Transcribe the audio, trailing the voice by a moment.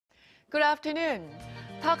Good afternoon.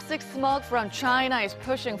 Toxic smog from China is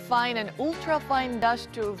pushing fine and ultrafine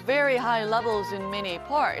dust to very high levels in many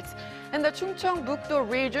parts. And the Chungcheongbuk-do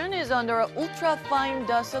region is under ultrafine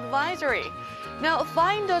dust advisory. Now,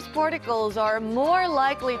 fine dust particles are more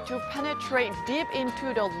likely to penetrate deep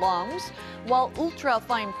into the lungs, while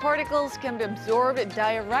ultrafine particles can be absorbed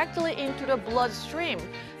directly into the bloodstream.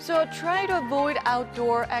 So try to avoid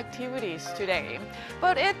outdoor activities today.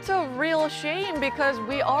 But it's a real shame because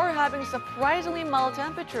we are having surprisingly mild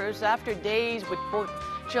temperatures after days with both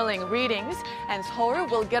chilling readings, and Seoul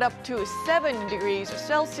will get up to 7 degrees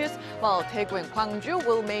Celsius, while Daegu and Gwangju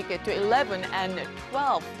will make it to 11 and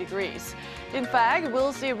 12 degrees. In fact,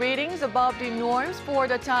 we'll see readings above the norms for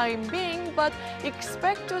the time being, but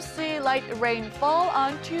expect to see light rainfall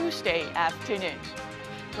on Tuesday afternoon.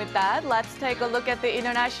 With that, let's take a look at the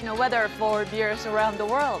international weather for viewers around the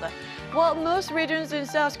world. While most regions in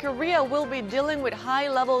South Korea will be dealing with high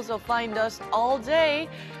levels of fine dust all day,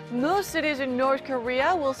 most cities in North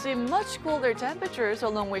Korea will see much colder temperatures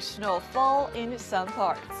along with snowfall in some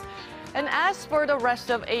parts. And as for the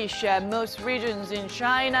rest of Asia, most regions in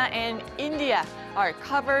China and India are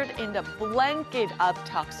covered in the blanket of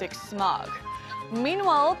toxic smog.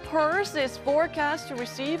 Meanwhile, Perth is forecast to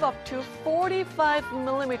receive up to 45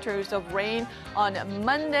 millimeters of rain on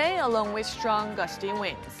Monday, along with strong gusty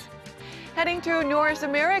winds. Heading to North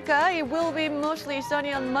America, it will be mostly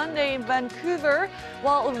sunny on Monday in Vancouver,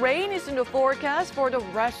 while rain is in the forecast for the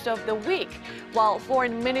rest of the week, while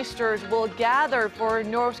foreign ministers will gather for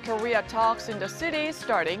North Korea talks in the city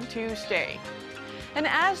starting Tuesday. And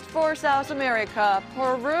as for South America,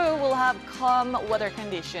 Peru will have calm weather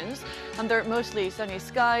conditions under mostly sunny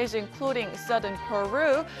skies, including southern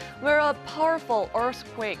Peru, where a powerful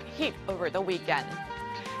earthquake hit over the weekend.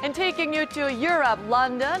 And taking you to Europe,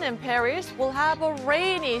 London and Paris will have a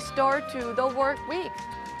rainy start to the work week.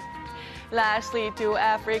 Lastly, to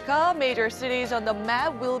Africa, major cities on the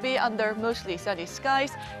map will be under mostly sunny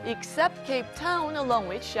skies, except Cape Town, along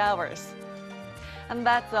with showers. And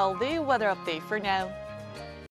that's all the weather update for now.